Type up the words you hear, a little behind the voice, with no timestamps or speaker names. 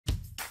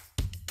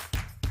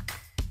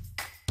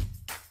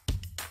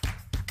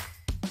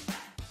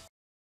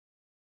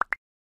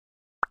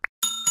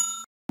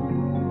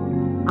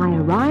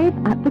arrive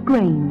at the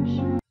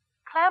Grange.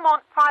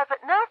 Claremont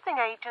Private Nursing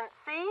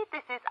Agency,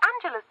 this is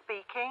Angela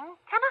speaking.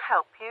 Can I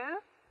help you?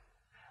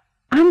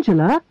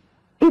 Angela,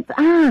 it's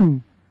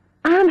Anne.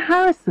 Anne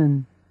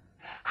Harrison.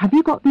 Have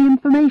you got the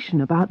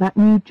information about that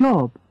new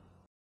job?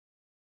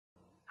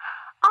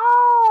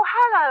 Oh,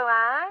 hello,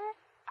 Anne.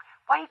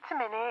 Wait a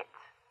minute.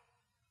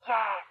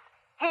 Yes,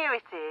 here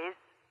it is.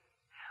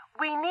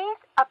 We need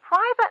a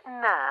private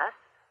nurse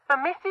for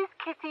Mrs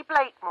Kitty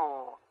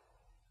Blakemore.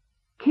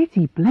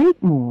 Kitty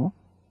Blakemore?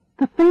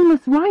 The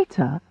famous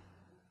writer?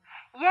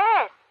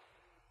 Yes,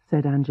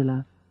 said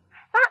Angela.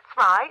 that's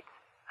right.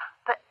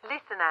 But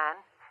listen,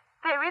 Anne,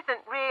 there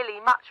isn't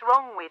really much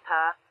wrong with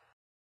her.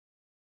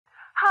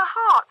 Her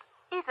heart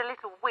is a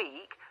little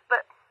weak,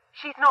 but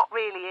she's not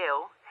really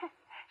ill.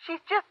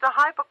 She's just a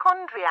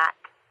hypochondriac.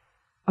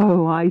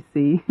 Oh, I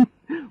see.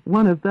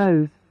 One of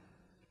those.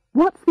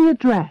 What's the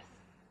address?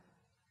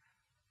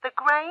 The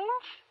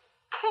Grange,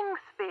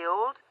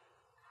 Kingsfield,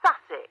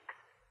 Sussex,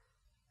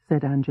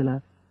 said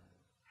Angela.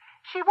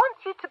 She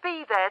wants you to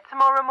be there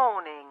tomorrow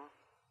morning.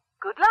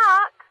 Good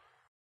luck.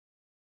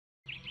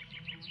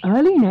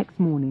 Early next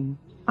morning,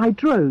 I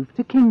drove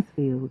to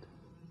Kingsfield,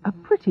 a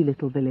pretty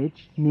little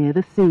village near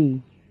the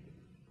sea.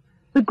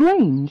 The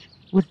Grange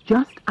was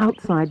just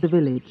outside the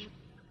village,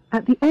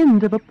 at the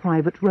end of a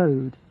private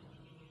road.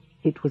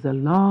 It was a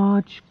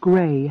large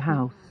grey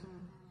house.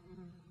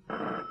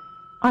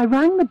 I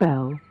rang the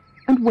bell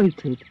and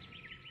waited.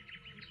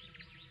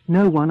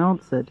 No one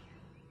answered,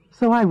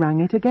 so I rang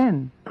it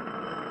again.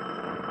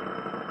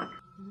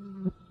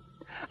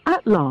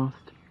 At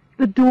last,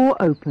 the door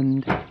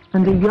opened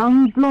and a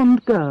young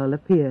blonde girl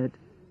appeared.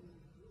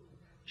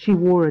 She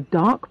wore a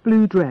dark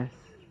blue dress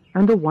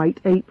and a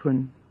white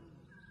apron.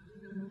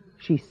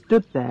 She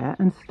stood there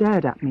and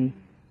stared at me.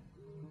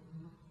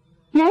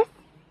 "Yes?"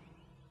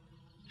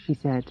 she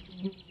said.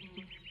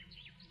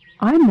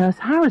 "I'm Nurse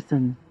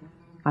Harrison,"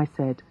 I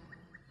said.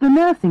 "The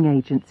nursing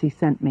agency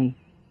sent me."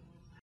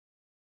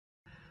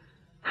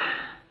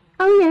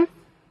 "Oh, yes.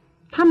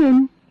 Come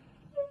in."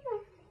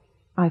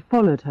 I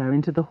followed her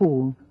into the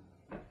hall.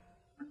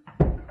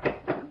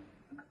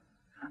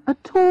 A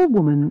tall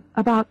woman,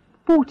 about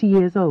 40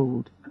 years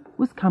old,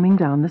 was coming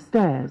down the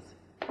stairs.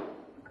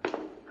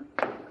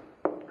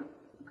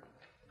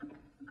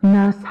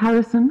 "Nurse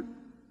Harrison?"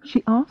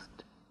 she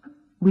asked.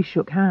 We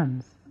shook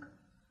hands.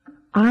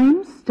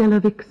 "I'm Stella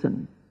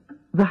Vixen,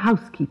 the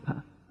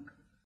housekeeper."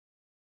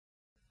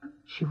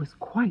 She was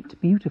quite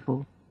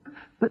beautiful,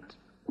 but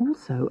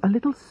also a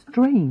little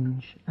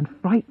strange and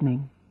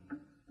frightening.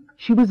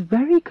 She was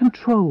very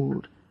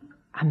controlled,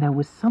 and there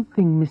was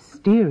something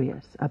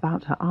mysterious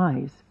about her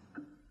eyes.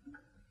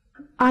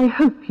 "I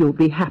hope you'll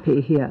be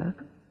happy here,"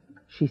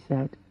 she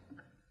said.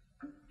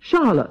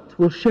 "Charlotte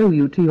will show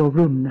you to your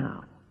room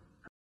now."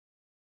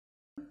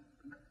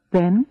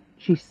 Then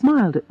she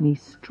smiled at me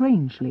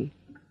strangely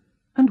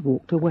and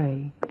walked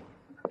away.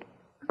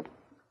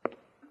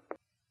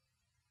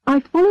 I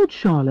followed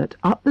Charlotte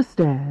up the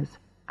stairs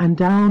and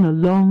down a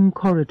long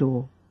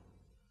corridor.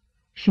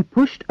 She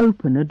pushed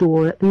open a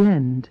door at the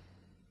end.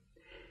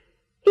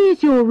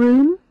 "Here's your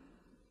room,"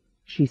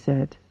 she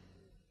said.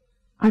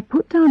 I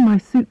put down my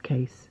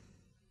suitcase.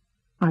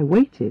 I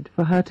waited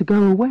for her to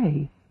go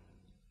away,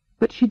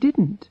 but she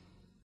didn't.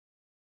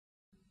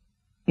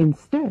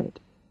 Instead,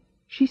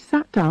 she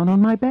sat down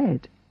on my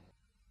bed.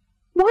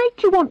 "Why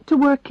do you want to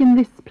work in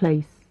this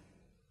place?"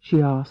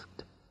 she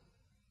asked.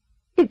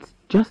 "It's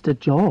just a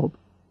job,"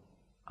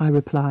 I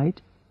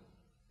replied.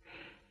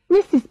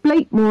 "Mrs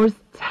Blakemore's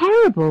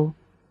terrible,"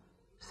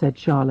 said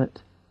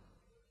Charlotte.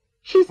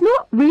 "She's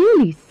not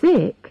really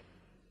sick.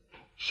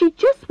 She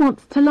just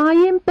wants to lie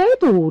in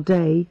bed all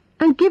day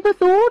and give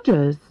us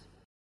orders.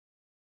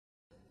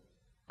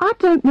 I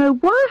don't know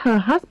why her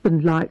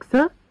husband likes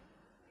her.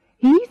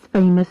 He's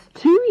famous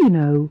too, you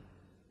know.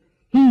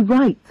 He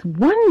writes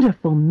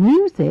wonderful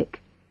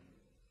music.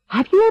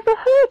 Have you ever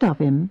heard of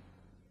him?"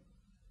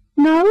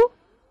 "No?"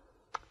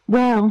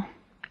 "Well,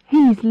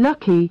 he's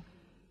lucky.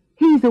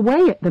 He's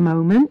away at the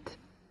moment.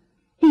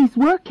 He's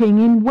working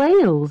in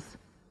Wales.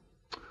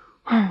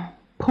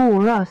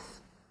 Poor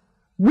us.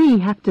 We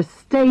have to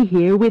stay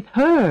here with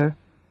her."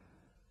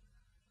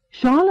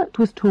 Charlotte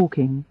was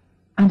talking,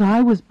 and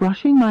I was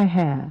brushing my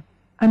hair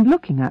and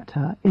looking at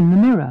her in the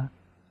mirror.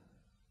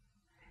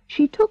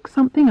 She took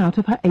something out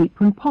of her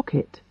apron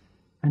pocket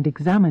and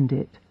examined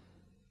it.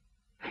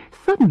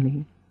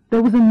 Suddenly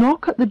there was a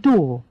knock at the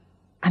door,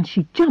 and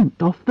she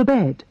jumped off the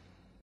bed.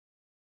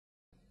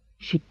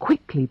 She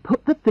quickly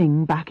put the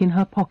thing back in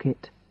her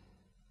pocket.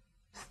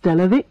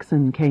 Stella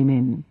Vixen came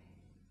in.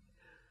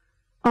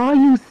 "Are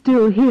you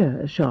still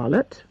here,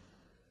 Charlotte?"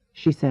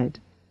 she said.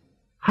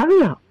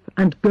 "Hurry up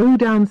and go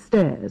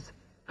downstairs.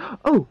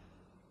 Oh,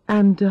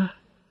 and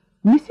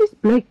Mrs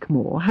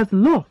Blakemore has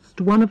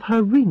lost one of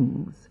her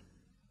rings.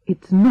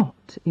 It's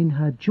not in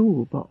her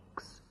jewel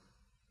box.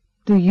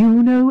 Do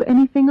you know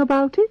anything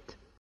about it?"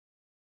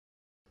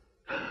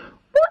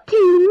 "What do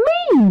you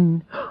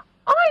mean?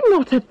 I'm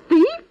not a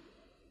thief!"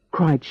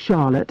 cried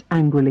Charlotte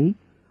angrily.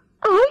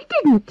 "I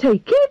didn't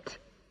take it."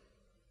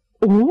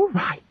 "All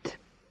right,"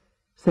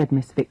 said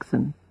Miss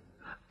Vixen.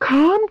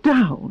 "Calm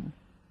down.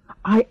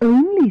 I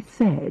only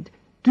said,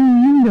 do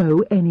you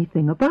know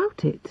anything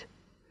about it?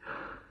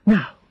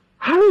 Now,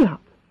 hurry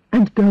up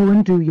and go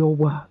and do your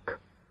work."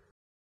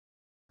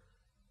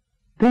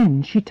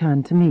 Then she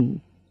turned to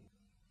me.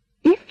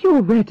 "If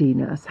you're ready,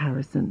 Nurse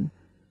Harrison,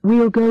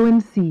 we'll go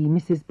and see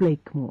Mrs.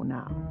 Blakemore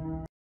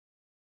now."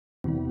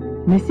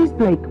 Mrs.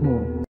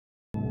 Blakemore.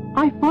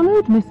 I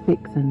followed Miss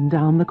Vixen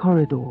down the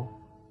corridor.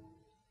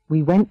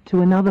 We went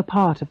to another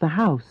part of the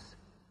house.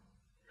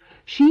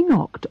 She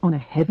knocked on a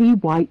heavy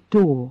white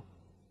door,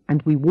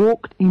 and we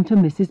walked into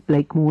Mrs.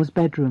 Blakemore's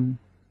bedroom.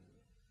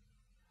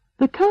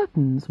 The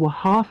curtains were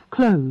half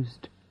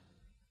closed,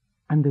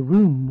 and the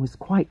room was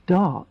quite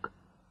dark.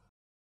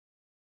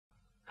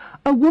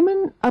 A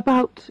woman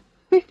about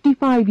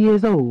 55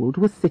 years old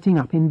was sitting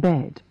up in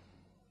bed.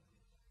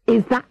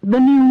 "Is that the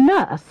new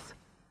nurse?"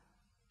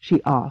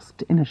 she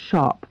asked in a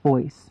sharp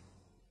voice.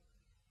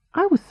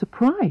 I was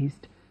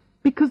surprised,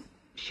 because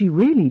she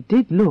really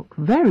did look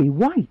very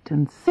white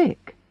and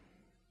sick.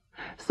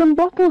 Some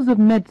bottles of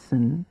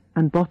medicine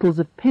and bottles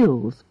of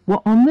pills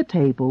were on the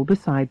table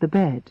beside the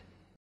bed.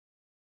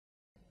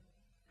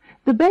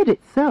 The bed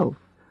itself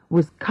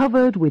was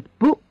covered with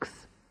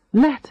books,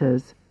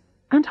 letters,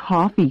 and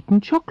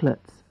half-eaten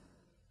chocolates.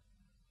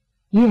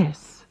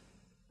 "Yes,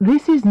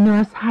 this is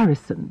Nurse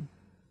Harrison,"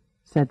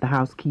 said the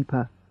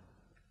housekeeper.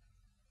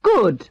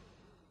 "Good,"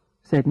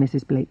 said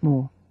Mrs.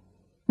 Blakemore.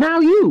 "Now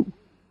you,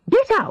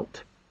 get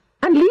out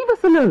and leave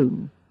us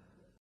alone."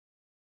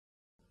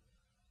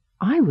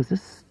 I was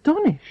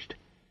astonished,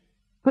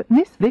 but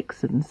Miss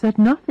Vixen said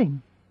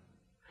nothing.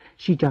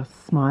 She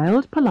just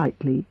smiled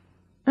politely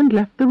and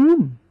left the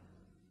room.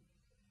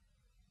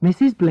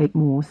 Mrs.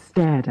 Blakemore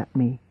stared at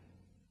me.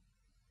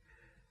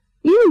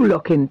 "You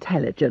look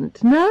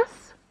intelligent,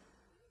 nurse,"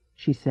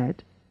 she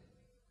said.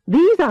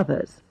 "These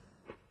others,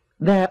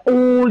 they're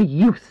all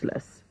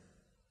useless.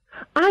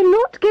 I'm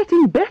not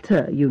getting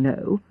better, you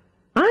know.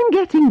 I'm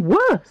getting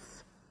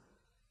worse."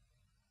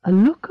 A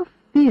look of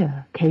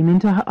fear came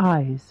into her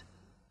eyes.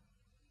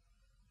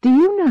 "Do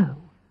you know,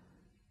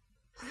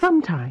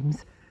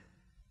 sometimes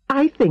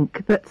I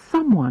think that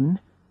someone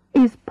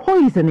is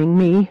poisoning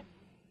me."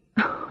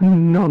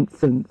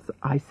 "Nonsense,"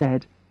 I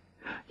said.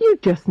 "You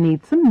just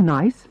need some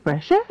nice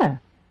fresh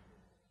air."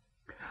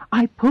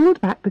 I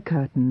pulled back the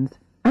curtains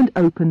and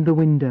opened the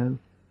window.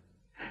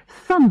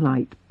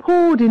 Sunlight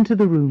poured into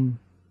the room.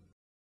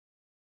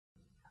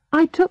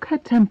 I took her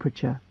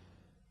temperature.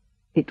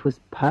 It was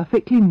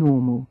perfectly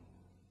normal.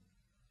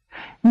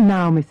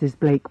 "Now, Mrs.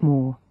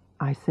 Blakemore,"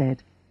 I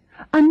said,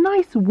 "a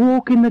nice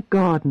walk in the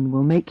garden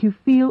will make you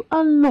feel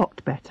a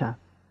lot better."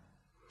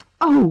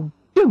 "Oh,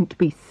 don't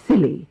be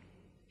silly,"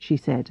 she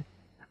said.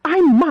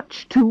 "I'm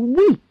much too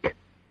weak."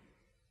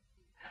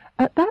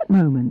 At that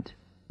moment,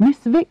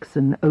 Miss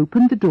Vixen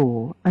opened the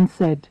door and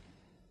said,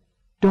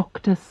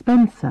 "Dr.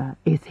 Spencer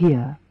is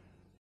here."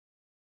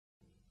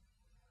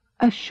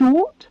 A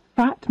short,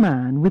 fat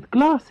man with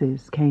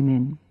glasses came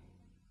in.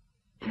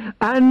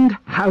 "And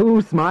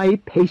how's my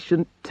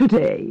patient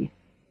today?"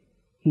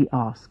 he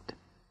asked.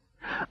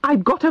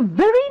 "I've got a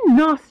very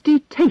nasty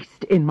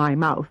taste in my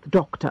mouth,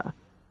 doctor,"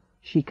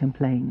 she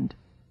complained.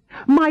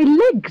 "My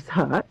legs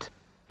hurt,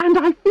 and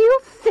I feel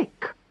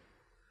sick."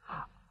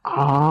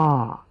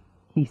 "Ah,"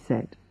 he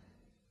said,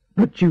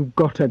 "but you've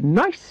got a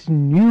nice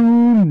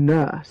new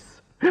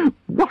nurse.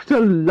 What a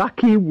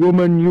lucky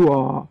woman you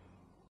are."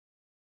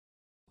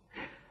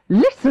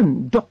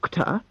 "Listen,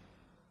 doctor,"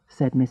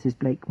 said Mrs.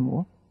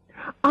 Blakemore,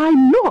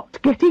 "I'm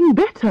not getting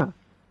better.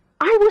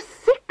 I was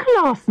sick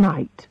last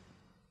night."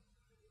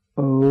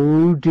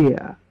 "Oh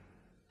dear,"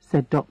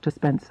 said Dr.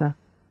 Spencer.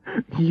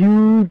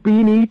 "You've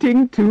been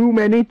eating too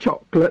many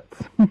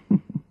chocolates."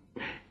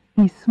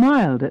 He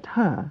smiled at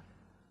her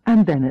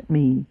and then at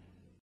me.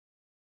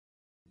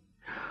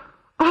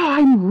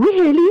 "I'm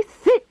really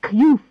sick,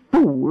 you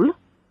fool,"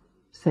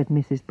 said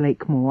Mrs.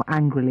 Blakemore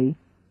angrily.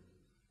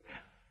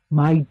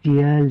 "My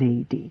dear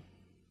lady,"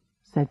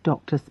 said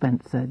Dr.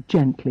 Spencer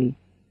gently,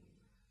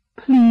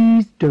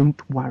 "please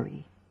don't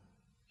worry.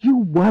 You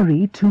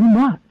worry too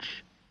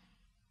much."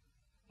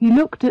 He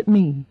looked at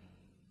me.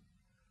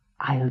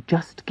 "I'll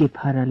just give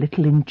her a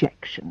little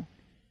injection.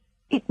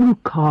 It will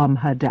calm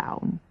her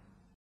down."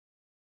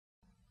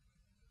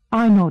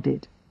 I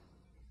nodded.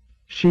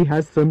 "She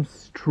has some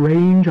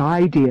strange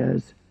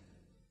ideas,"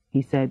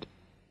 he said.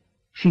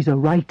 "She's a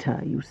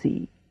writer, you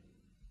see."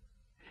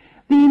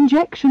 The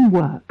injection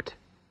worked.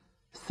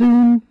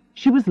 Soon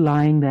she was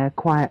lying there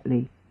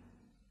quietly.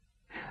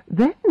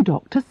 Then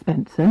Dr.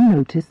 Spencer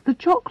noticed the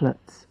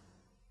chocolates.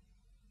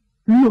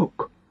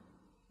 "Look,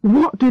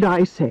 what did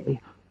I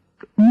say?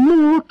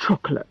 More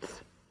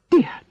chocolates.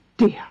 Dear,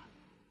 dear."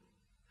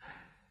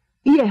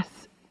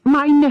 "Yes,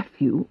 my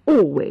nephew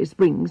always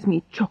brings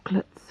me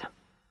chocolates,"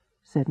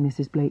 said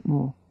Mrs.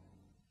 Blakemore.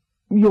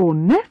 "Your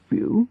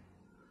nephew?"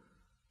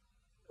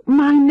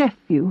 "My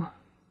nephew,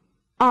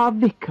 our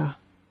vicar,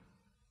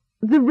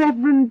 the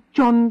Reverend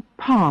John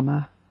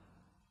Palmer,"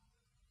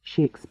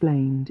 she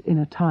explained in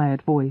a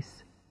tired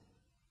voice.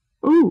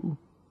 Oh,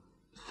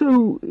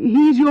 so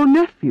he's your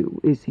nephew,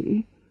 is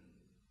he?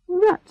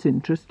 That's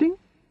interesting,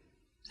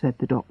 said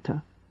the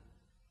doctor.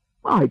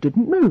 I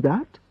didn't know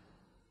that.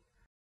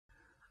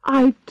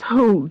 I've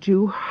told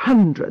you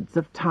hundreds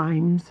of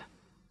times,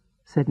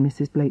 said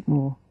Mrs.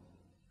 Blakemore.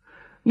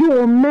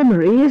 Your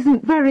memory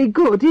isn't very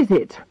good, is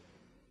it?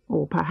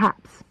 Or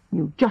perhaps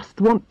you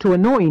just want to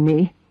annoy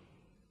me.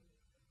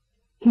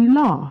 He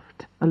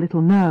laughed a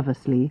little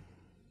nervously,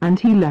 and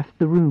he left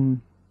the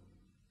room.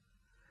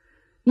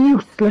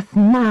 Useless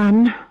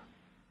man,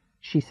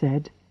 she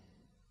said.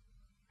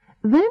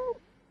 Then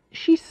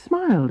she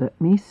smiled at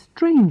me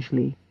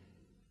strangely.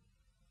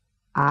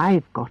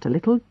 I've got a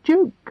little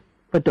joke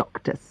for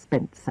Dr.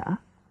 Spencer.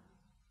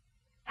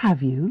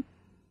 Have you?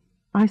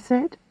 I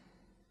said.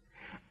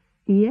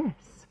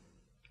 Yes.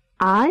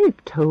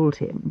 I've told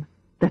him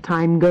that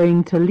I'm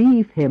going to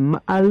leave him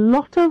a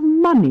lot of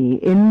money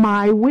in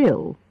my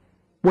will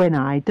when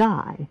I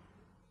die.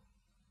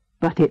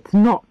 But it's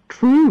not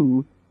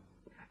true.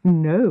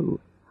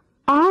 No,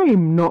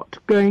 I'm not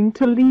going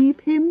to leave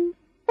him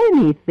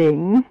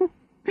anything.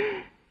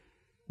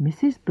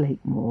 Mrs.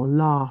 Blakemore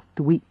laughed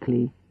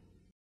weakly.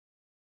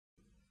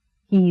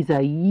 He's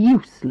a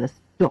useless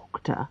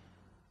doctor.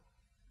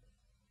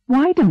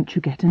 Why don't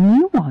you get a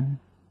new one?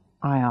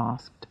 I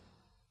asked.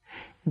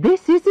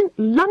 This isn't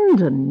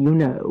London, you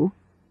know,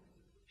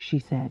 she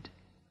said.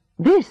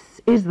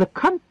 This is the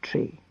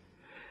country.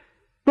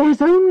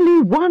 There's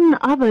only one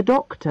other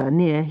doctor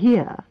near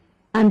here,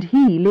 and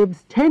he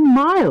lives 10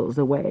 miles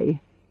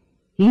away.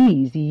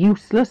 He's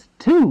useless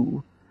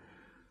too.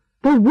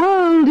 The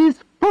world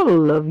is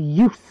full of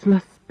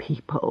useless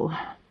people.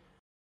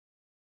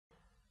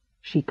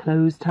 She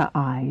closed her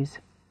eyes.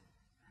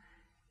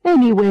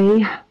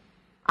 Anyway,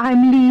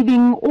 I'm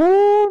leaving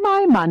all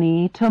my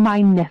money to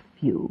my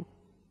nephew.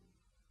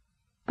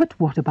 But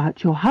what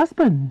about your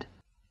husband,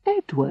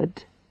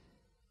 Edward?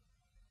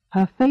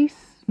 Her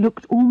face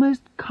looked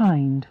almost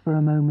kind for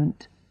a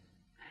moment.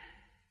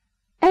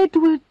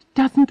 Edward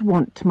doesn't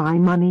want my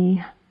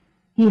money.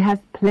 He has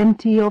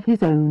plenty of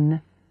his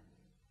own.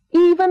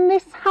 Even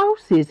this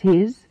house is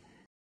his.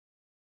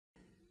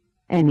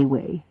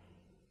 Anyway,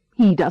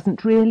 he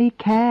doesn't really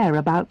care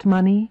about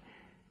money.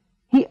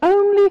 He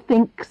only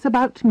thinks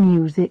about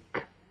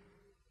music.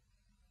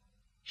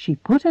 She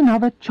put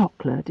another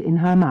chocolate in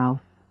her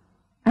mouth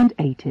and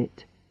ate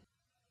it.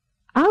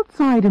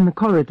 Outside in the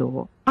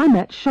corridor, I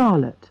met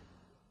Charlotte.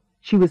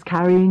 She was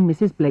carrying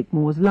Mrs.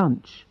 Blakemore's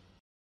lunch.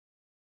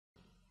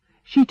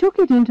 She took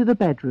it into the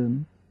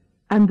bedroom,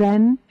 and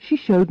then she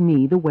showed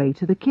me the way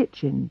to the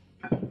kitchen.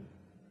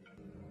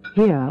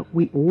 Here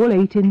we all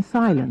ate in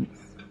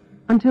silence,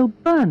 until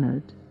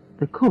Bernard,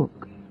 the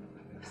cook,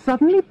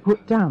 suddenly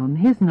put down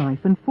his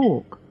knife and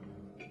fork.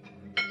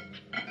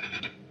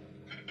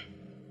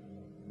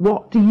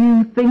 What do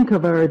you think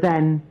of her,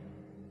 then?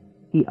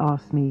 He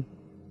asked me.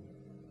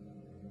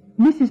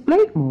 Mrs.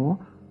 Blakemore?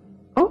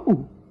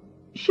 Oh,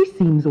 she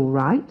seems all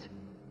right,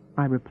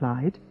 I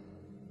replied.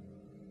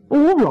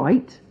 All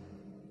right,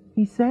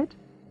 he said.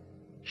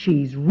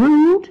 She's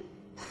rude,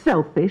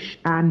 selfish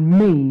and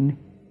mean.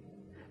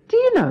 Do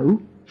you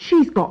know,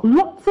 she's got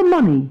lots of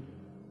money,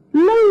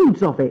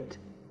 loads of it,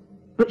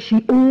 but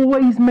she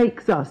always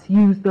makes us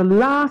use the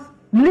last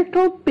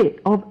little bit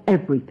of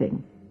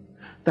everything.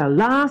 The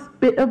last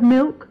bit of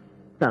milk,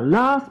 the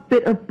last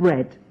bit of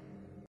bread.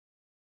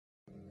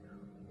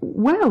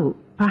 Well,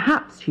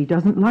 perhaps she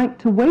doesn't like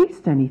to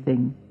waste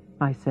anything,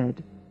 I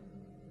said.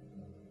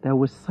 There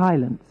was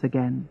silence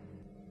again.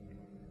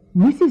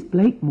 Mrs.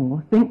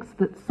 Blakemore thinks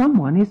that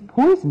someone is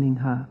poisoning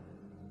her,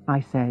 I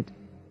said.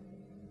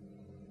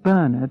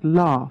 Bernard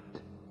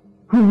laughed.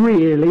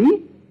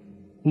 Really?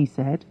 He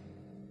said.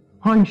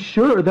 I'm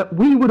sure that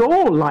we would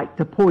all like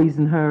to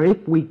poison her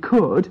if we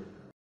could.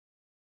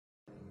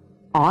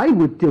 I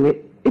would do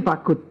it if I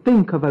could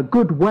think of a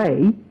good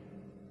way.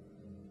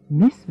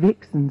 Miss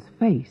Vixen's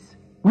face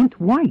went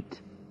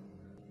white.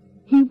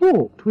 He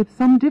walked with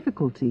some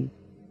difficulty.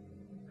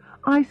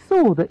 I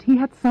saw that he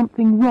had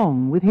something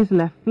wrong with his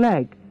left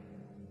leg.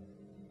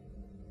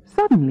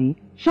 Suddenly,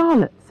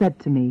 Charlotte said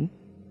to me,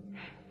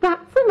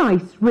 That's a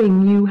nice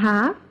ring you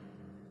have.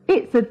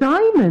 It's a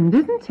diamond,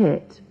 isn't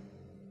it?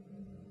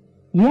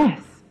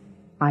 Yes,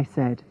 I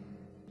said.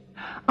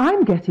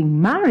 I'm getting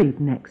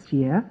married next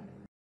year.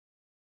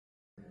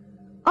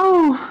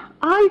 Oh,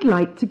 I'd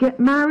like to get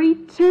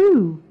married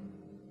too,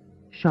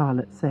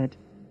 Charlotte said.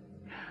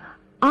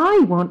 I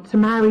want to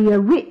marry a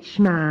rich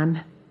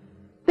man.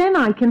 Then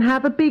I can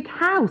have a big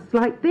house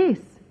like this,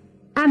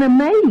 and a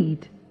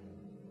maid.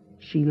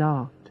 She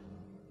laughed.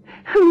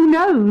 Who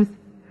knows?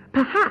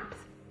 Perhaps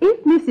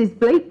if Mrs.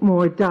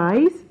 Blakemore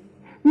dies,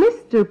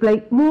 Mr.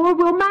 Blakemore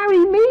will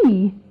marry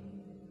me.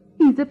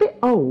 He's a bit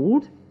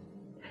old,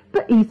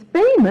 but he's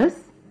famous,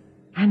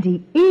 and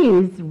he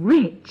is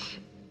rich.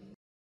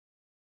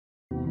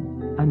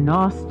 A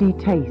nasty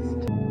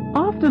taste.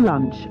 After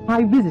lunch,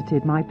 I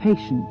visited my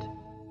patient.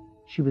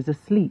 She was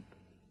asleep.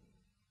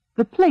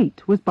 The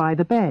plate was by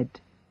the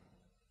bed.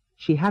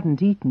 She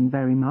hadn't eaten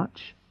very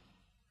much.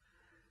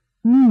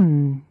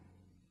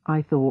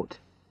 I thought.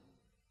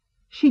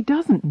 She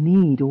doesn't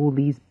need all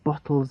these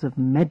bottles of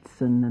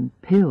medicine and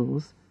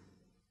pills.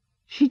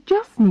 She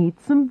just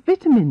needs some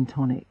vitamin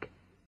tonic.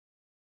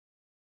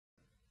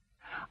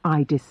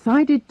 I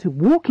decided to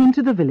walk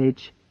into the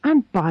village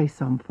and buy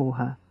some for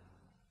her.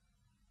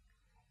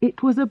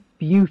 It was a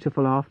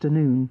beautiful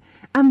afternoon,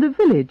 and the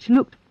village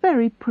looked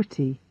very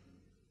pretty.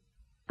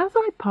 As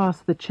I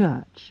passed the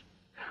church,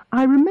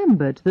 I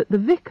remembered that the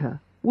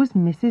vicar was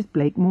Mrs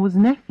Blakemore's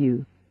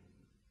nephew,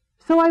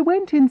 so I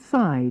went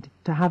inside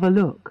to have a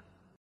look.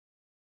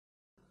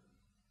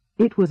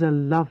 It was a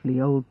lovely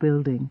old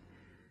building,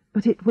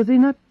 but it was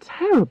in a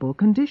terrible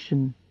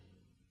condition.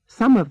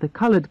 Some of the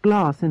coloured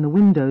glass in the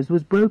windows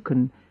was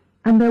broken,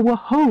 and there were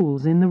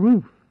holes in the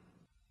roof.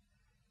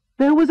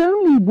 There was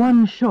only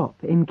one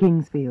shop in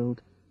Kingsfield.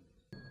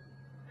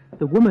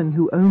 The woman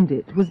who owned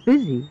it was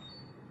busy.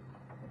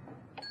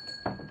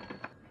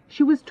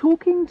 She was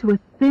talking to a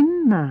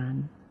thin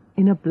man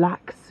in a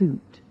black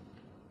suit.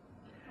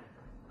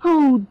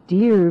 "Oh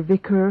dear,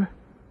 Vicar,"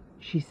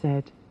 she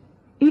said,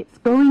 "it's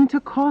going to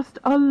cost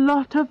a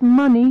lot of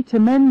money to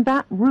mend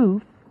that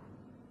roof."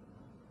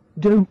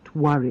 "Don't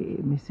worry,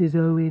 Mrs.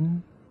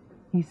 Owen,"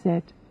 he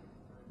said.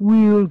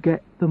 "We'll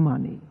get the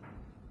money."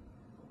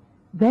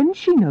 Then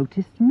she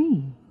noticed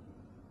me,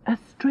 a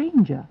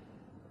stranger.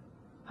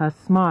 Her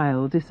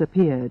smile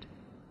disappeared.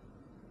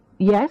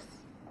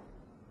 "Yes?"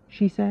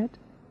 she said.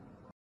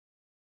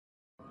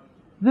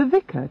 The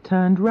vicar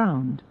turned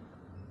round.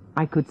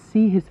 I could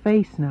see his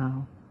face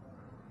now.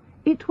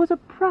 It was a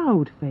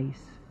proud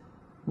face,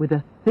 with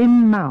a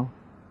thin mouth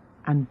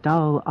and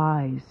dull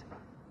eyes.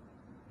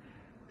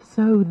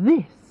 So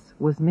this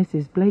was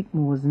Mrs.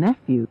 Blakemore's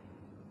nephew.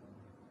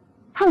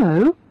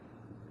 "Hello,"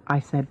 I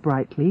said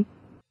brightly.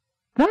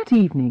 That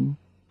evening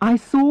I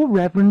saw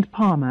Reverend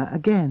Palmer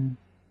again.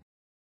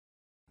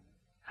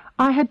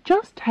 I had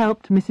just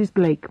helped Mrs.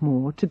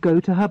 Blakemore to go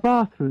to her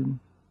bathroom.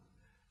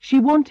 She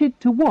wanted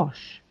to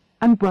wash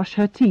and brush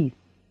her teeth.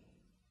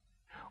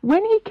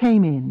 When he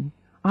came in,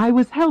 I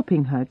was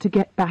helping her to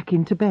get back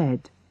into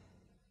bed.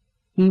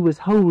 He was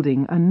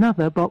holding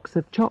another box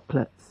of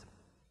chocolates.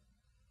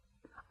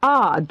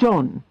 "Ah,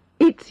 John,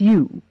 it's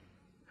you.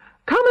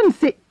 Come and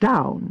sit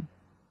down,"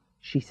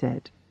 she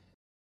said.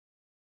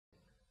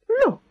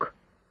 "Look,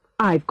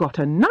 I've got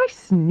a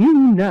nice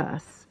new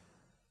nurse.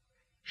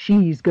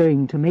 She's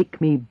going to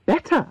make me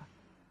better."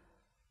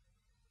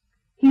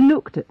 He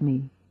looked at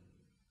me,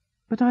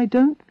 but I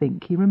don't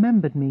think he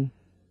remembered me.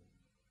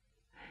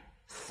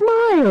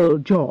 "Smile,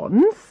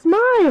 John,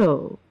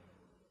 smile,"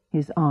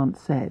 his aunt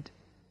said.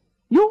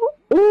 "You're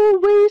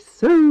always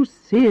so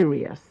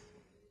serious."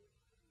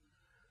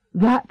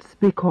 "That's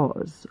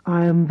because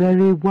I am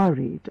very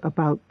worried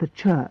about the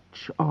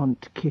church,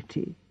 Aunt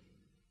Kitty,"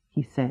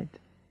 he said.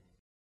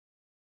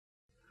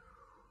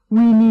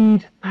 "We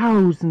need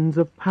thousands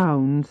of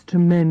pounds to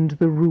mend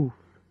the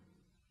roof."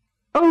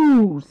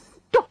 "Oh,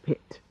 stop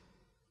it,"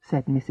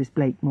 said Mrs.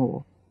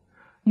 Blakemore.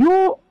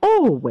 "You're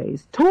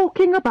always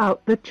talking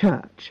about the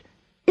church.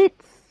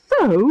 It's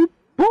so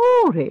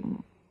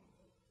boring.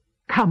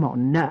 Come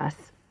on,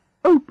 nurse,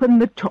 open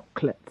the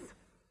chocolates.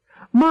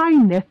 My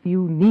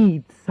nephew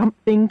needs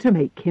something to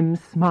make him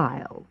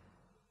smile."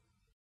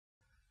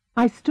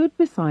 I stood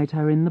beside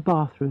her in the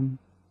bathroom.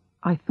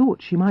 I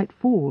thought she might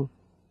fall.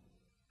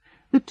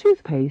 The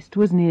toothpaste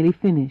was nearly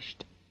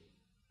finished,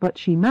 but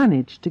she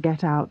managed to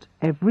get out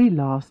every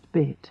last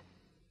bit.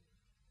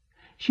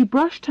 She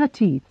brushed her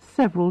teeth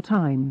several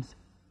times.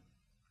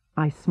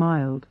 I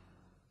smiled.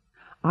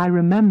 I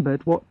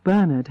remembered what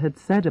Bernard had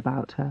said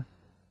about her.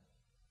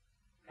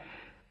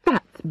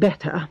 "That's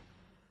better,"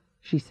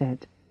 she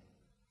said.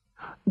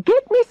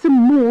 "Get me some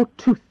more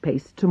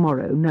toothpaste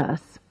tomorrow,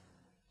 nurse.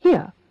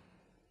 Here."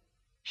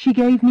 She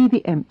gave me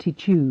the empty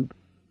tube.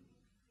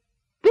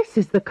 "This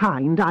is the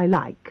kind I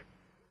like.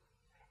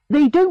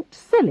 They don't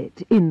sell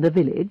it in the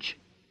village.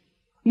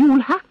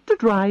 You'll have to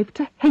drive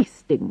to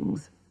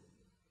Hastings.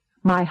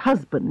 My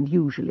husband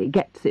usually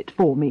gets it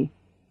for me."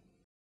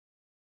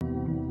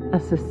 A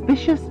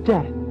suspicious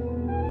death.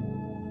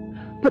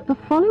 But the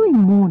following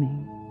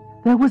morning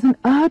there was an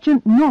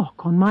urgent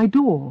knock on my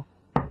door.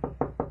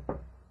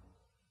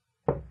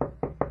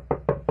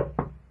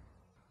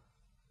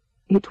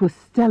 It was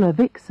Stella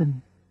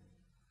Vixen.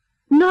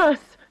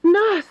 "Nurse!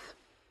 Nurse!"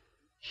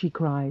 she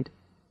cried.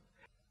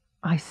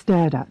 I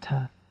stared at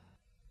her.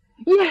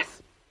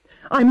 "Yes,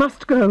 I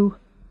must go,"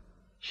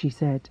 she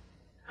said.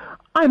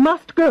 "I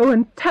must go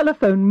and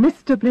telephone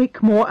Mr.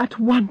 Blakemore at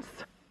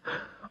once.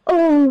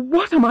 Oh,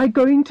 what am I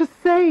going to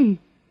say?"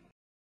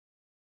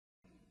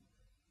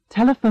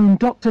 "Telephone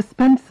Dr.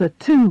 Spencer,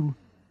 too,"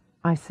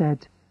 I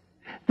said.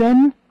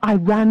 Then I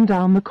ran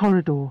down the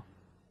corridor.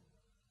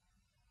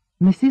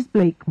 Mrs.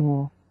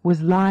 Blakemore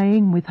was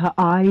lying with her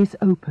eyes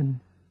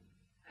open.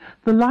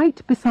 The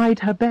light beside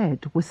her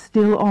bed was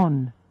still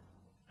on,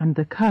 and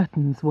the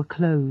curtains were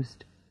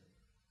closed.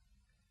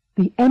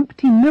 The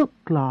empty milk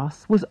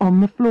glass was on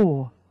the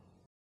floor.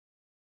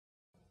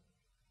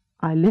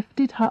 I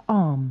lifted her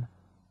arm,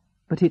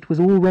 but it was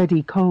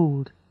already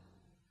cold.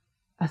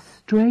 A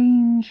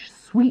strange,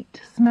 sweet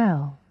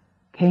smell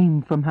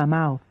came from her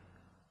mouth.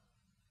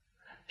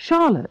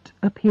 Charlotte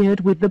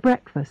appeared with the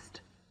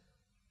breakfast.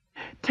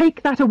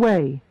 "Take that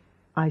away,"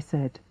 I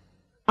said.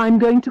 "I'm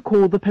going to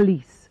call the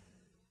police."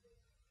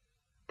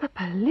 "The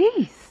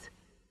police?"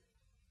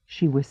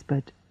 she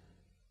whispered.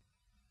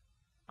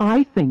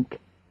 "I think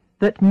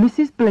that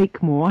Mrs.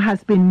 Blakemore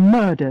has been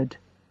murdered."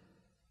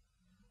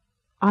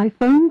 I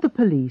phoned the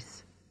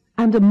police,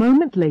 and a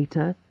moment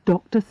later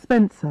Dr.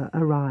 Spencer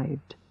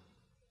arrived.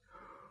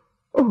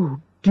 "Oh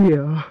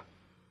dear,"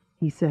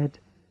 he said.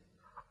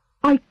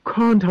 "I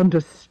can't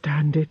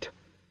understand it.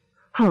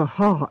 Her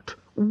heart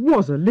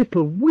was a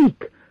little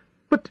weak,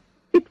 but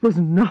it was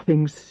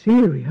nothing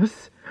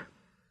serious.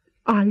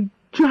 I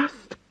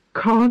just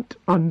can't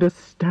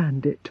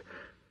understand it.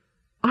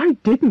 I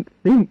didn't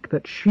think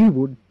that she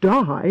would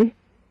die."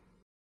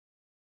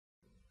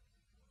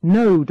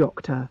 "No,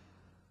 Doctor."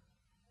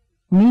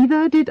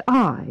 "Neither did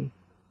I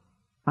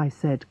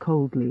said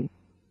coldly.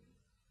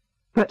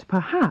 "But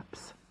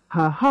perhaps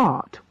her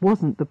heart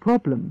wasn't the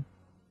problem.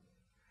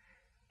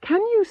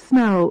 Can you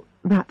smell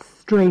that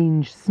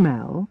strange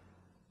smell?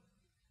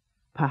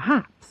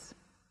 Perhaps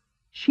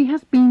she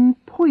has been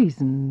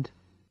poisoned."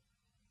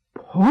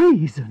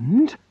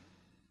 "Poisoned?"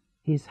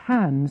 His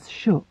hands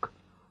shook.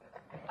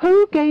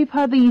 "Who gave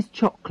her these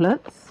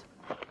chocolates?"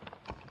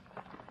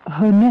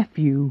 "Her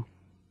nephew,"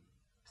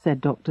 said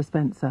Dr.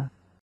 Spencer.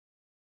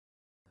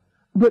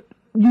 "But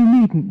you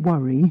needn't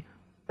worry.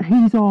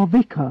 He's our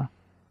vicar."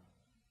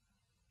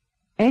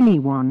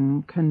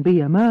 "Anyone can be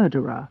a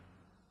murderer,"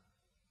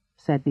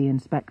 said the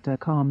inspector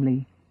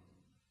calmly.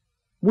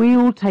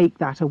 "We'll take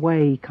that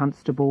away,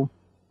 Constable.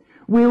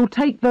 We'll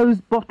take those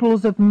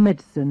bottles of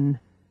medicine,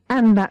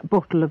 and that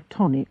bottle of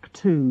tonic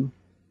too."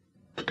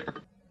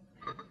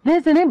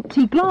 "There's an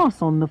empty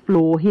glass on the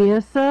floor here,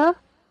 sir,"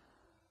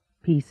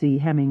 P.C.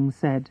 Hemmings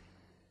said.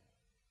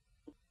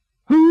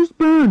 "Who's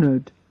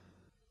Bernard?"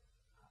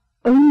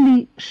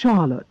 "Only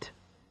Charlotte,"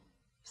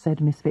 said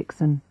Miss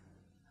Vixen.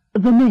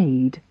 "The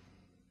maid."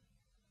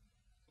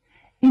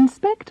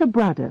 Inspector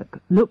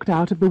Braddock looked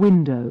out of the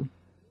window.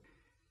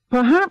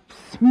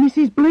 "Perhaps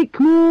Mrs.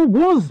 Blakemore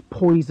was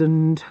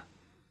poisoned,"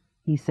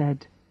 he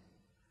said.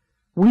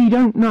 "We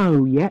don't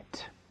know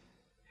yet.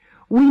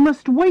 We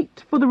must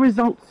wait for the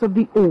results of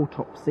the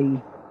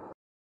autopsy.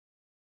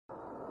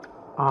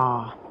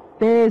 Ah,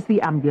 there's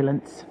the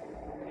ambulance.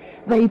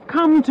 They've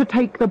come to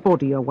take the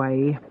body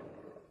away.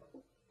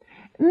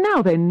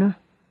 Now then,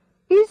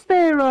 is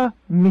there a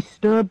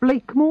Mr.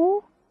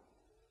 Blakemore?"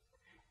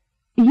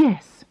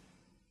 "Yes,"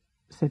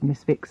 said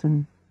Miss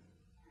Vixen.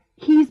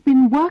 "He's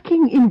been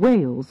working in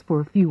Wales for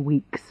a few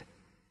weeks.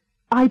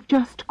 I've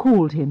just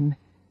called him.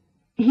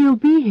 He'll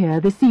be here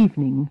this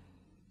evening."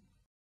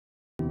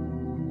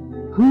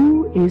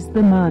 Who is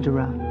the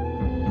murderer?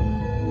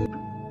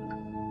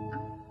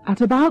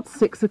 At about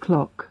 6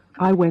 o'clock,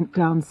 I went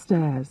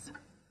downstairs.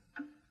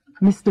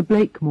 Mr.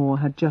 Blakemore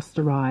had just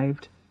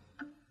arrived.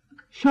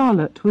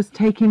 Charlotte was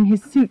taking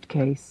his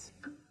suitcase.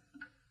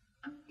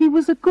 He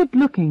was a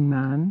good-looking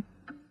man,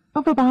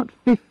 of about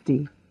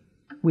 50,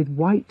 with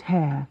white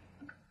hair.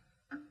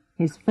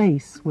 His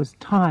face was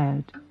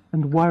tired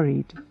and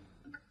worried.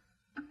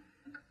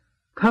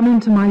 "Come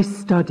into my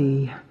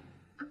study,"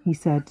 he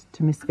said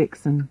to Miss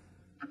Vixen,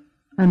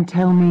 "and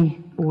tell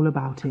me all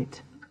about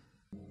it."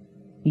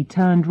 He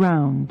turned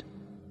round.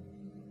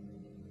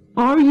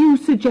 "Are you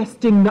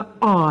suggesting that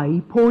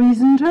I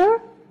poisoned her?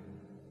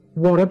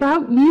 What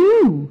about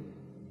you?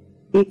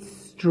 It's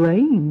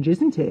strange,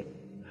 isn't it?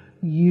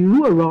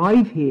 You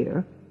arrive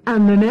here,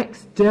 and the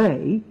next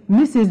day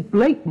Mrs.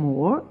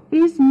 Blakemore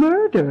is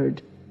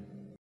murdered."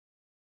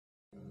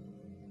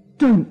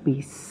 "Don't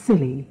be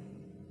silly,"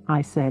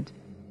 I said.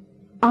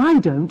 "I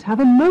don't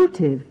have a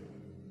motive."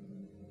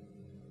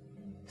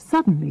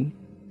 Suddenly,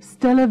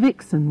 Stella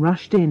Vixen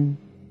rushed in.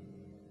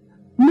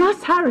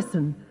 "Nurse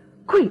Harrison,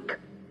 quick!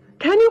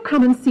 Can you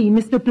come and see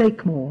Mr.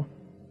 Blakemore?"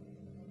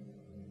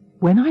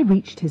 When I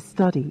reached his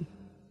study,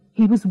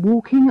 he was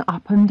walking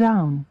up and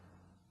down.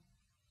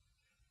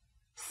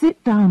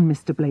 "Sit down,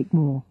 Mr.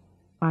 Blakemore,"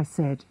 I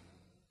said.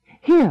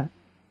 "Here,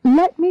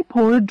 let me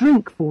pour a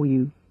drink for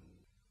you."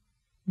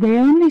 They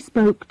only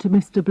spoke to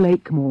Mr.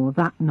 Blakemore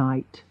that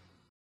night.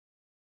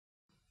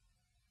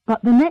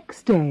 But the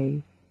next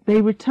day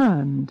they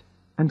returned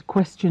and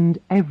questioned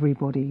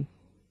everybody.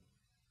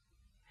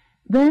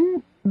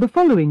 Then, the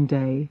following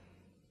day,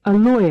 a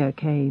lawyer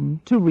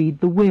came to read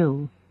the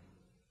will.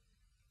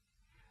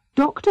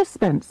 Dr.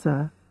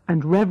 Spencer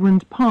and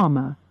Reverend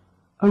Palmer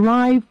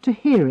arrived to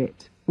hear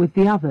it with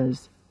the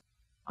others.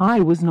 I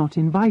was not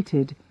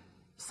invited,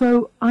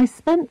 so I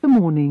spent the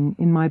morning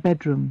in my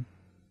bedroom.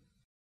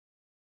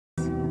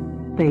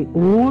 They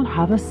all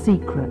have a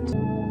secret.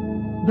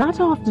 That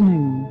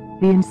afternoon,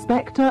 the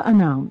inspector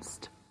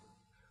announced,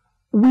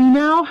 "We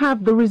now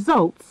have the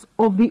results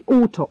of the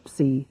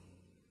autopsy.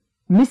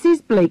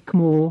 Mrs.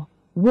 Blakemore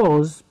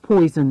was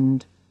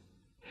poisoned.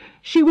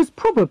 She was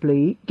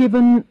probably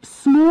given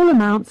small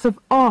amounts of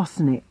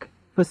arsenic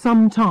for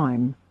some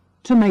time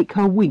to make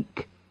her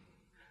weak.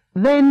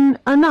 Then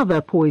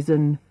another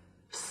poison,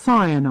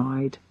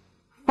 cyanide,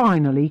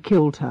 finally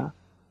killed her.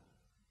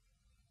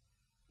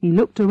 He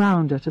looked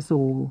around at us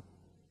all.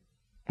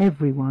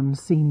 Everyone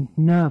seemed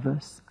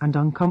nervous and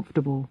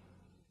uncomfortable.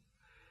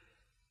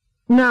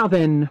 "Now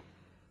then,"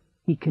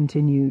 he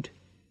continued,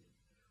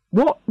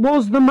 "what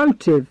was the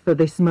motive for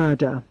this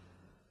murder?"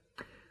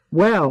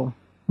 "Well,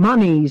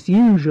 money's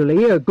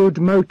usually a good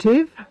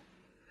motive.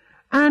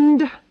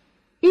 And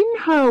in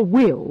her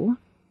will,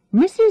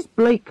 Mrs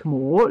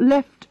Blackmore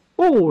left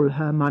all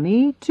her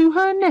money to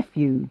her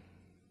nephew,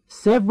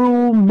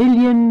 several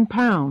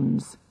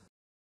 £1,000,000.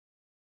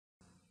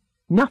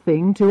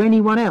 Nothing to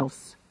anyone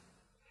else.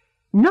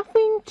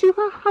 Nothing to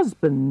her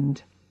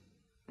husband.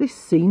 This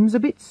seems a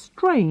bit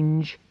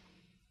strange."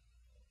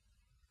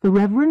 The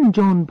Reverend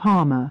John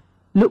Palmer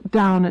looked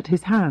down at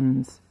his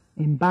hands,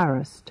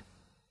 embarrassed.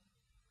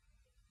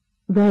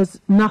 "There's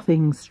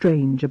nothing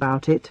strange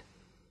about it,"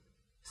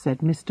 said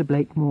Mr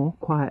Blackmore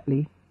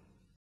quietly.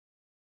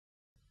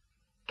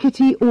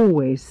 Kitty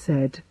always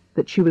said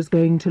that she was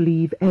going to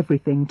leave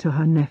everything to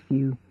her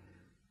nephew.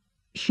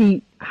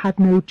 She had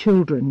no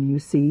children, you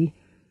see,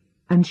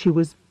 and she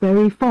was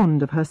very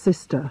fond of her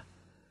sister.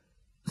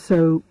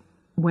 So,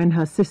 when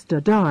her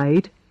sister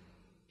died,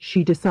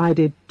 she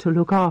decided to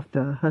look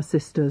after her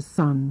sister's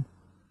son.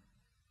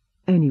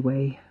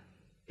 Anyway,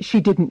 she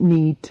didn't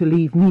need to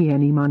leave me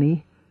any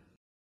money.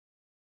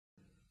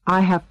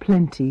 I have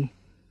plenty,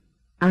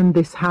 and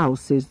this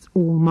house is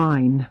all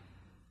mine."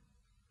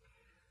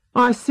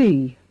 "I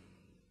see,"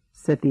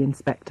 said the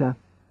inspector.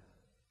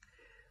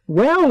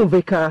 "Well,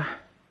 Vicar,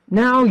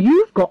 now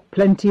you've got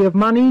plenty of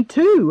money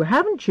too,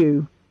 haven't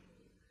you?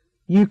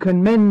 You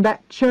can mend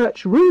that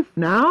church roof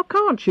now,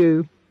 can't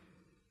you?"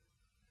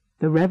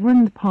 The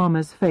Reverend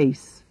Palmer's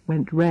face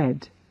went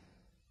red,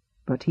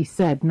 but he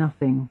said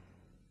nothing.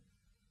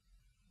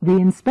 The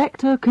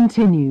inspector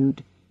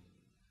continued,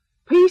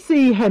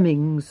 "P.C.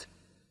 Hemmings,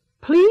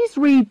 please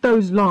read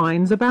those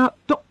lines about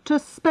Dr.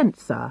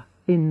 Spencer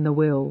in the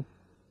will."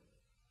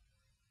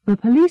 The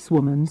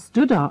policewoman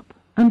stood up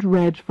and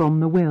read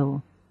from the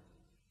will.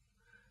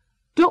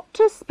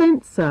 "Dr.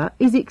 Spencer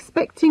is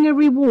expecting a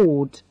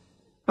reward,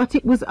 but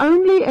it was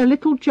only a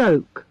little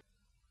joke.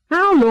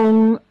 How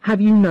long have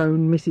you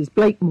known Mrs.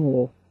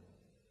 Blackmore?"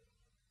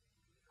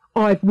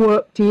 "I've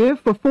worked here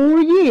for 4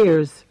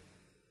 years,"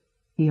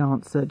 he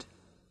answered.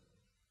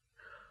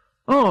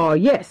 "Ah,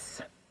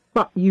 yes,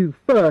 but you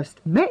first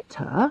met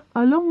her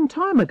a long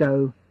time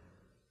ago,"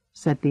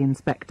 said the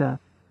inspector.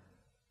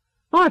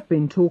 "I've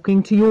been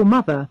talking to your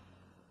mother.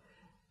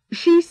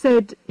 She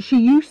said she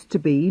used to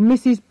be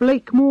Mrs.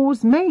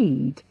 Blackmore's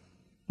maid,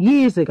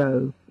 years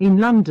ago, in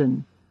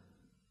London."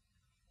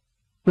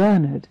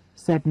 Bernard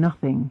said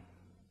nothing.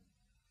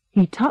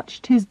 He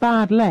touched his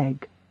bad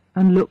leg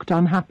and looked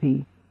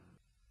unhappy.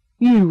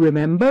 "You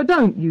remember,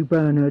 don't you,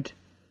 Bernard?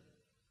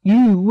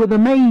 You were the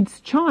maid's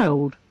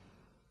child,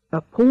 a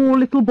poor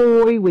little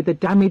boy with a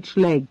damaged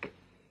leg.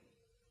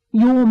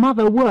 Your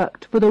mother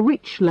worked for the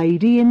rich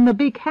lady in the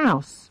big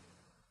house."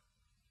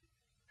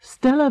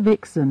 Stella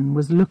Vixen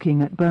was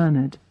looking at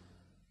Bernard.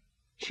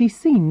 She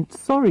seemed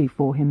sorry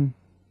for him.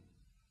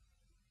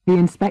 The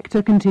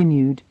inspector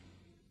continued,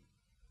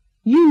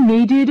 "You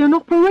needed an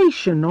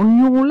operation on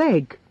your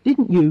leg,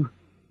 didn't you?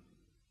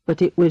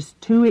 But it was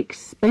too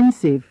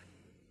expensive.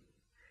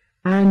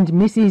 And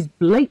Mrs.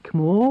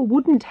 Blackmore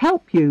wouldn't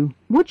help you,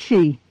 would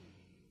she?"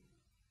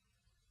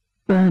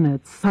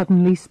 Bernard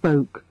suddenly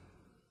spoke.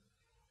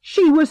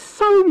 "She was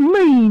so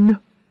mean!"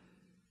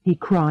 he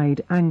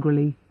cried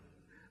angrily.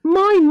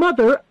 "My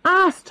mother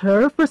asked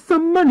her for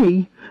some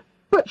money,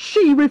 but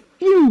she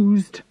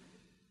refused.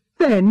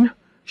 Then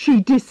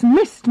she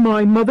dismissed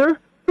my mother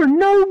for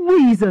no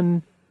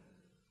reason."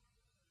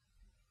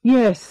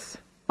 "Yes,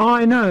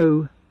 I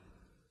know,"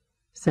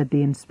 said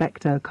the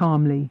inspector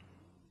calmly.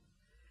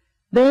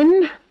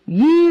 "Then,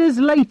 years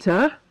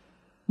later,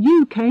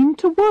 you came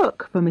to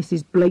work for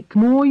Mrs.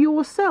 Blackmore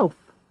yourself.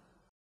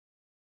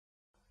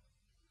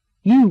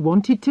 You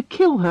wanted to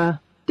kill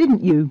her,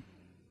 didn't you?"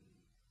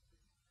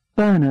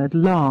 Bernard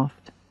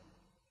laughed.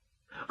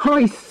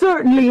 "I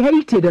certainly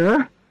hated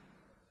her,"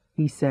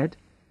 he said.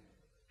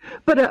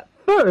 "But at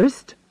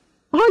first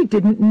I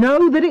didn't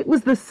know that it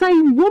was the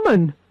same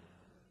woman.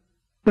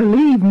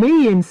 Believe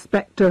me,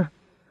 Inspector,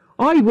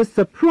 I was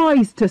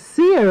surprised to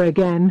see her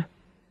again.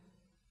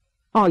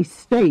 I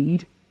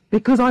stayed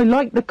because I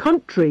like the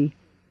country.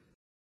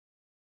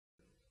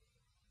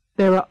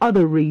 There are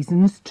other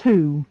reasons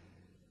too."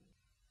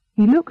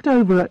 He looked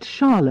over at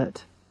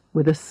Charlotte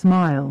with a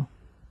smile,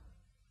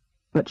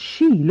 but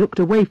she looked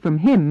away from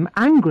him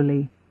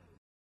angrily.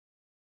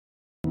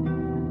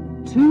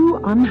 Two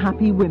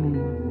unhappy women.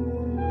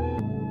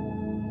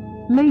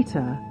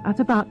 Later, at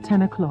about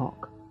 10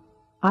 o'clock,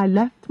 I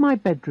left my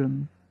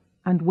bedroom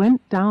and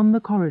went down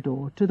the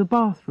corridor to the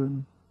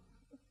bathroom.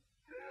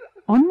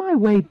 On my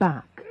way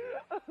back,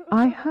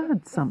 I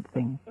heard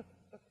something.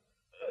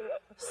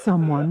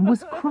 Someone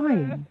was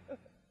crying.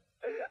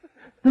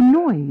 The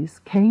noise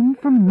came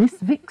from Miss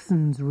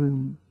Vixen's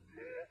room,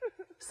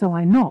 so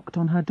I knocked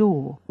on her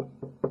door.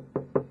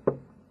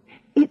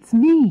 It's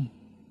me,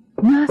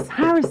 Nurse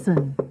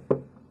Harrison,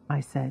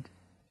 I said.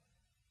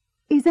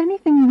 Is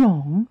anything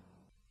wrong?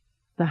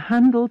 The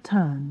handle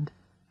turned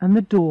and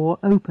the door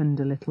opened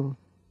a little.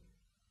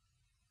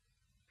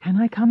 Can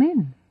I come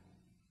in?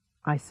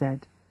 I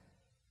said.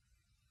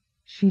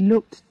 She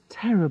looked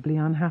terribly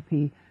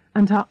unhappy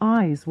and her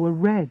eyes were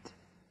red.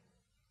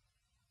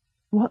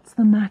 What's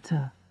the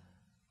matter?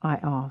 I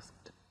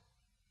asked.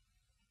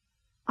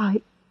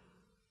 I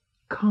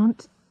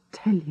can't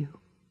tell you,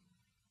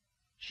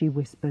 she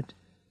whispered.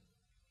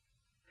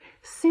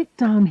 Sit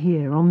down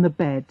here on the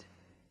bed,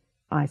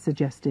 I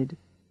suggested.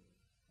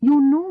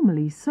 You're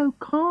normally so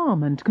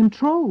calm and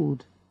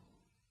controlled.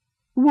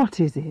 What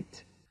is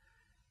it?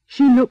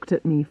 She looked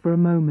at me for a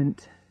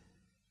moment.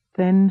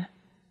 Then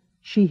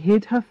she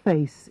hid her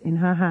face in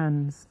her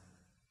hands.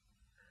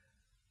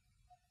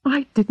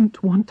 I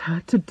didn't want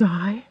her to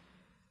die,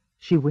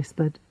 she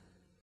whispered.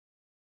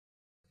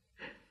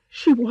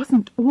 She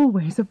wasn't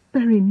always a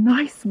very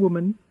nice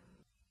woman.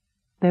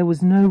 There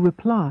was no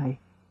reply.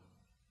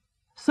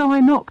 So I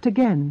knocked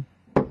again.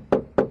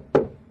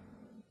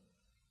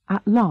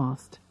 At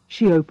last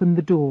she opened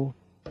the door.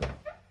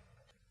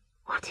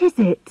 What is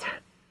it?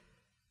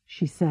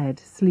 She said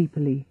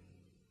sleepily.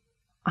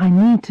 I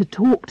need to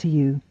talk to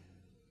you.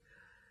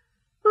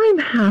 I'm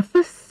half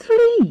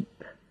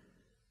asleep,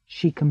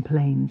 she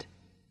complained,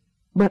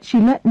 but she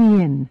let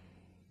me in.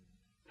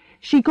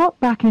 She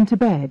got back into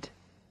bed.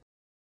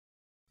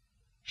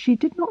 She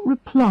did not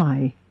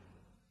reply.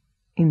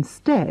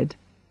 Instead,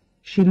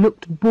 she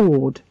looked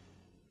bored.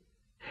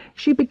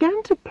 She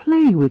began to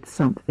play with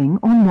something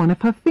on one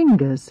of her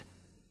fingers.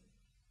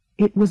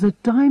 It was a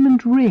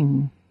diamond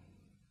ring.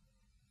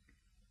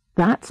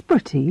 That's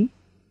pretty,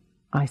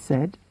 I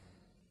said.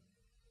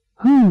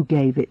 Who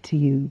gave it to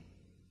you?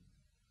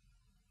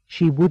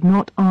 She would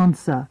not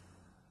answer.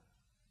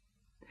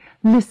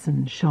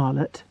 Listen,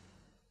 Charlotte,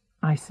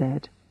 I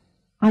said.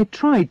 I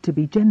tried to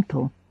be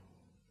gentle.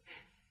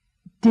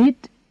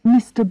 Did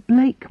Mr.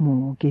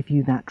 Blakemore give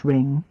you that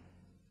ring?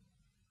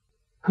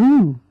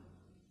 Who?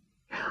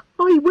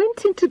 I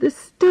went into the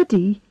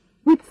study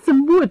with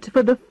some wood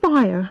for the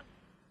fire.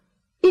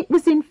 It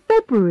was in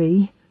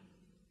February.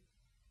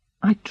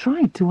 I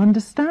tried to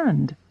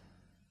understand.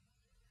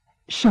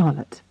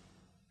 Charlotte,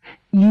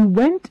 you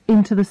went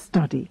into the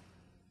study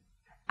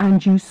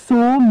and you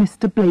saw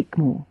Mr.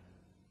 Blakemore,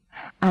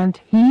 and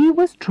he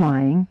was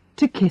trying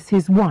to kiss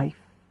his wife.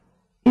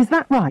 Is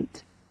that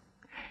right?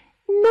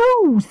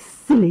 No,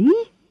 silly,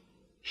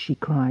 she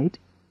cried.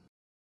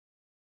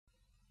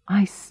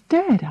 I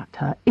stared at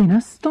her in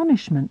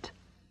astonishment.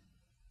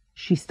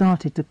 She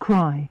started to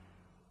cry.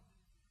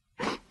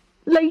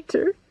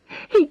 Later,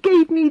 he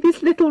gave me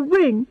this little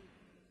ring.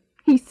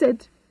 He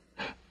said,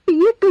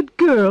 "Be a good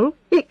girl.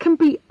 It can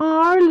be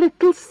our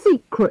little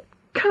secret,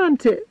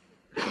 can't it?"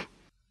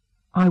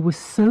 I was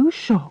so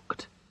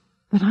shocked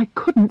that I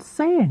couldn't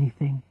say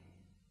anything.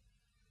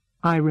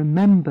 I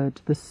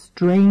remembered the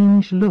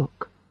strange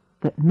look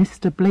that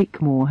Mr.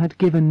 Blakemore had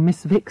given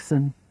Miss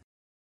Vixen,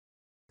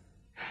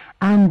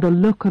 and the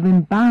look of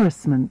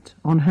embarrassment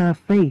on her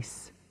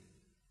face.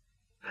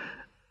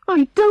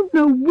 I don't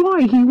know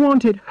why he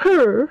wanted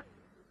her,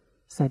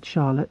 said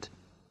Charlotte.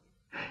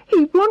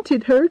 He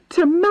wanted her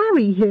to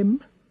marry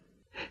him.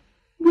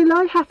 Will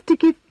I have to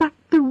give back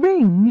the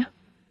ring?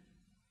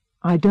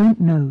 I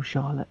don't know,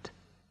 Charlotte.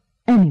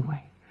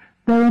 Anyway,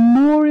 there are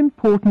more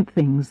important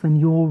things than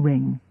your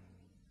ring.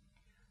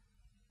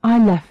 I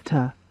left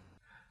her.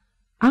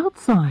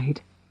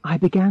 Outside, I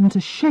began to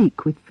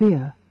shake with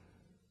fear.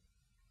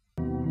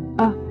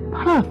 A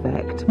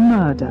perfect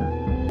murder.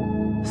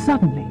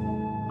 Suddenly,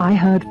 I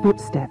heard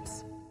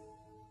footsteps.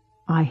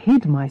 I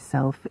hid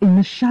myself in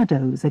the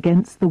shadows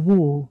against the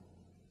wall.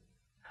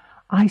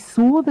 I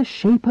saw the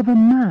shape of a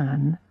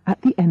man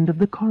at the end of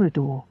the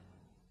corridor.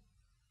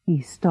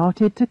 He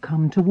started to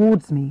come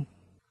towards me.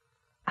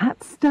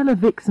 At Stella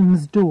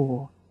Vixen's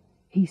door,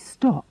 he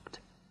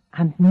stopped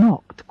and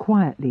knocked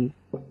quietly.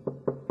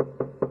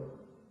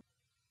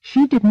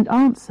 She didn't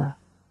answer,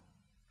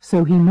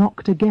 so he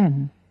knocked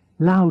again,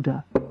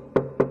 louder.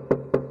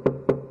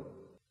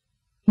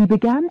 He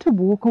began to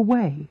walk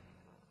away.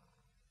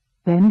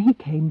 Then he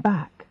came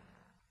back.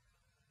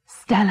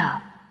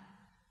 "Stella,"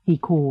 he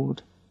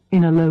called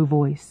in a low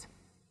voice.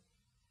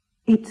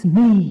 "It's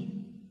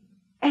me,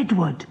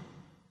 Edward.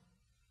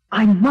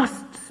 I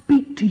must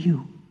speak to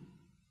you.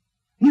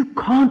 You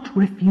can't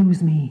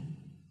refuse me.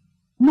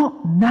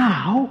 Not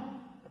now."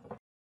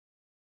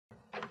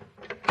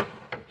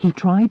 He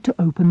tried to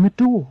open the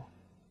door,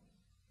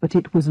 but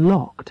it was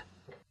locked.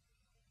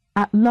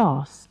 At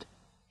last,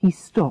 he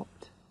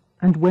stopped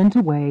and went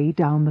away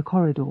down the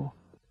corridor.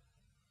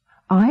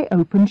 I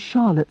opened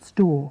Charlotte's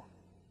door.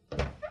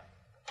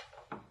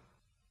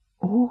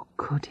 Or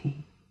could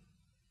he?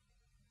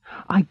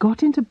 I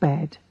got into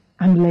bed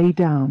and lay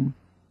down.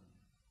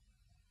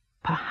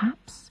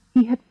 Perhaps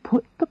he had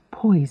put the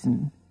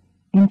poison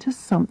into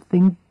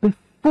something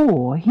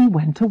before he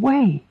went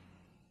away.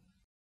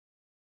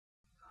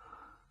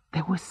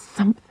 There was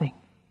something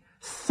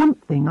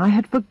I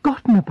had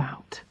forgotten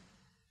about.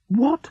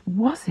 What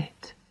was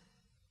it?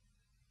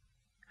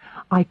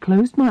 I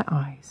closed my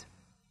eyes,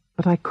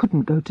 but I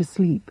couldn't go to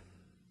sleep.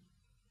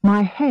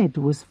 My head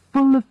was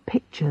full of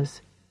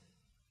pictures.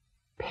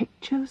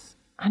 Pictures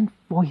and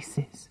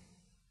voices.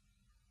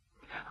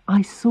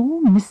 I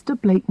saw Mr.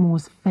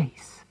 Blakemore's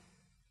face,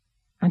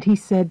 and he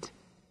said,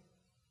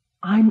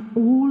 "I'm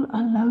all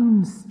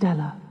alone,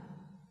 Stella.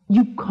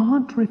 You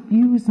can't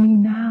refuse me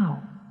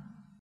now."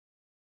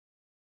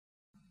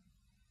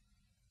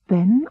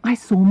 Then I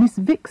saw Miss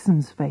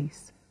Vixen's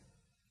face.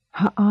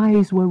 Her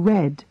eyes were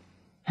red,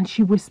 and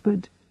she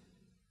whispered,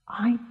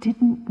 "I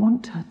didn't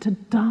want her to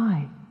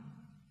die."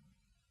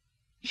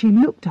 She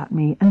looked at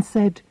me and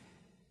said,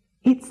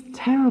 "It's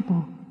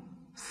terrible.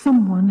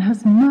 Someone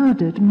has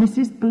murdered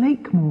Mrs.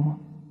 Blakemore."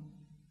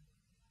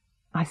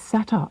 I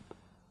sat up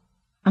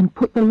and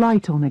put the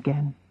light on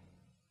again.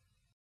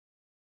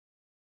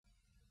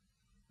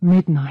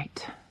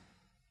 Midnight.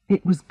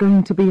 It was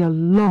going to be a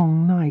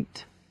long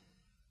night.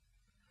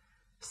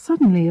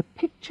 Suddenly a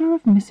picture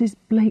of Mrs.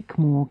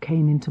 Blakemore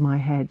came into my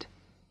head.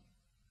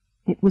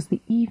 It was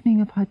the evening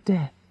of her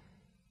death.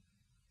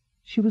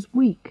 She was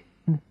weak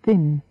and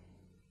thin.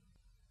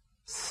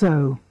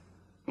 So,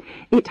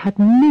 it had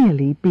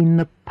nearly been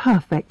the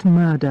perfect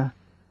murder.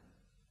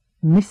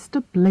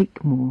 Mr.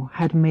 Blakemore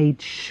had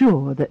made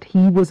sure that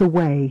he was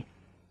away,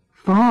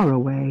 far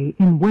away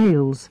in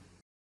Wales,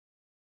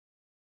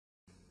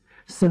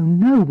 so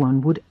no one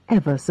would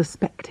ever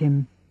suspect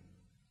him.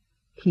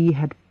 He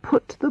had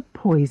put the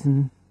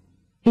poison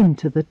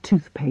into the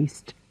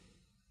toothpaste.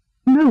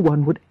 No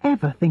one would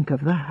ever think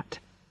of that.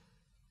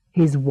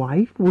 His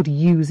wife would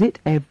use it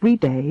every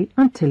day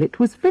until it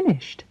was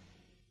finished.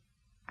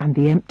 And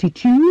the empty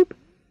tube?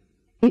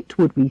 It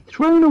would be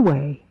thrown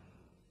away,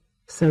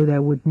 so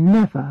there would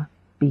never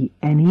be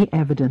any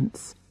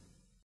evidence.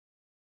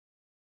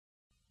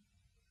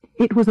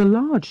 It was a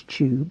large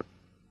tube,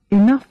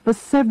 enough for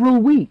several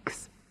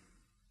weeks.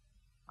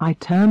 I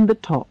turned the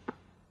top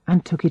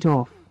and took it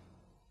off.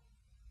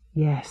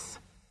 Yes,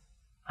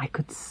 I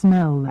could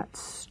smell that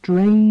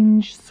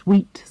strange,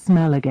 sweet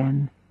smell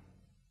again.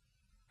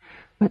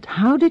 But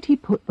how did he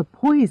put the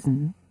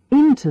poison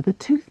into the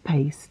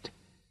toothpaste?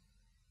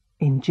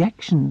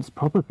 Injections,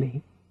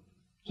 probably.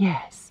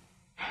 Yes,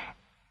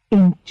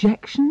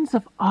 injections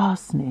of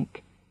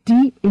arsenic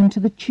deep into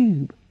the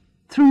tube,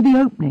 through the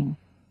opening.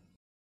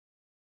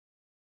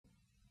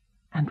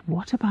 And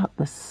what about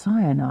the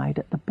cyanide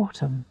at the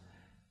bottom?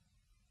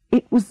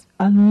 It was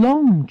a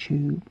long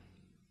tube,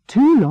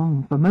 too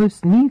long for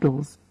most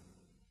needles.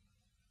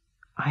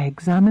 I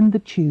examined the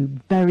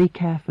tube very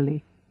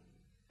carefully.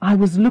 I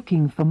was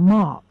looking for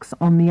marks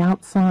on the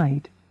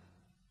outside.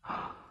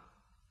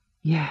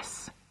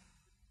 Yes,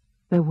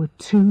 there were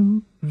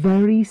 2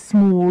 very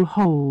small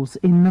holes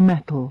in the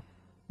metal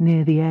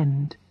near the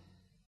end.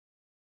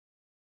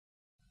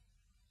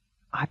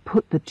 I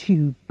put the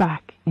tube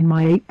back in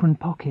my apron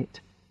pocket.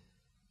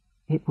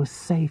 It was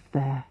safe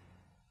there.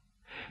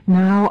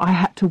 Now I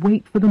had to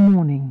wait for the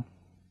morning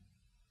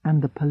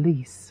and the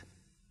police.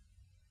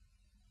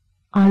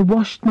 I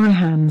washed my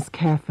hands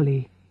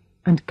carefully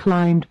and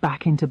climbed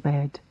back into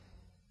bed.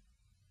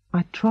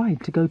 I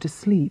tried to go to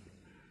sleep,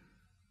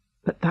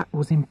 but that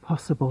was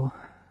impossible.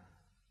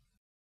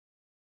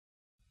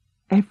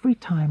 Every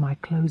time I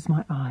closed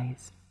my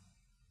eyes,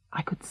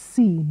 I could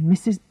see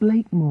Mrs.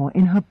 Blakemore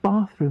in her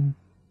bathroom.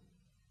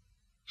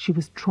 She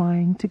was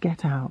trying to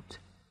get out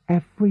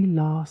every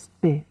last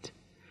bit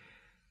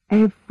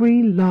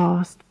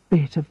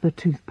of the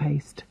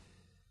toothpaste.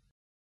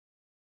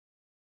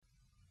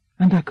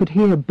 And I could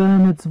hear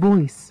Bernard's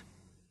voice.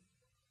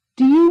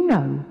 "Do you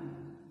know,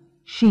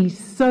 she's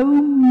so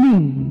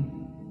mean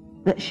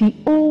that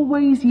she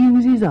always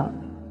uses up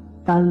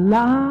the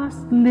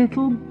last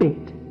little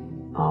bit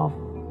of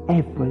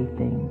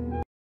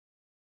everything."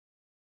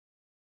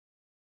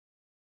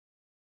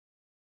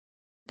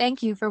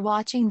 Thank you for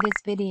watching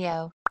this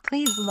video.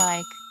 Please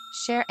like,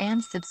 share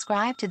and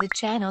subscribe to the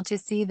channel to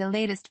see the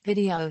latest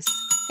videos.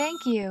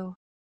 Thank you.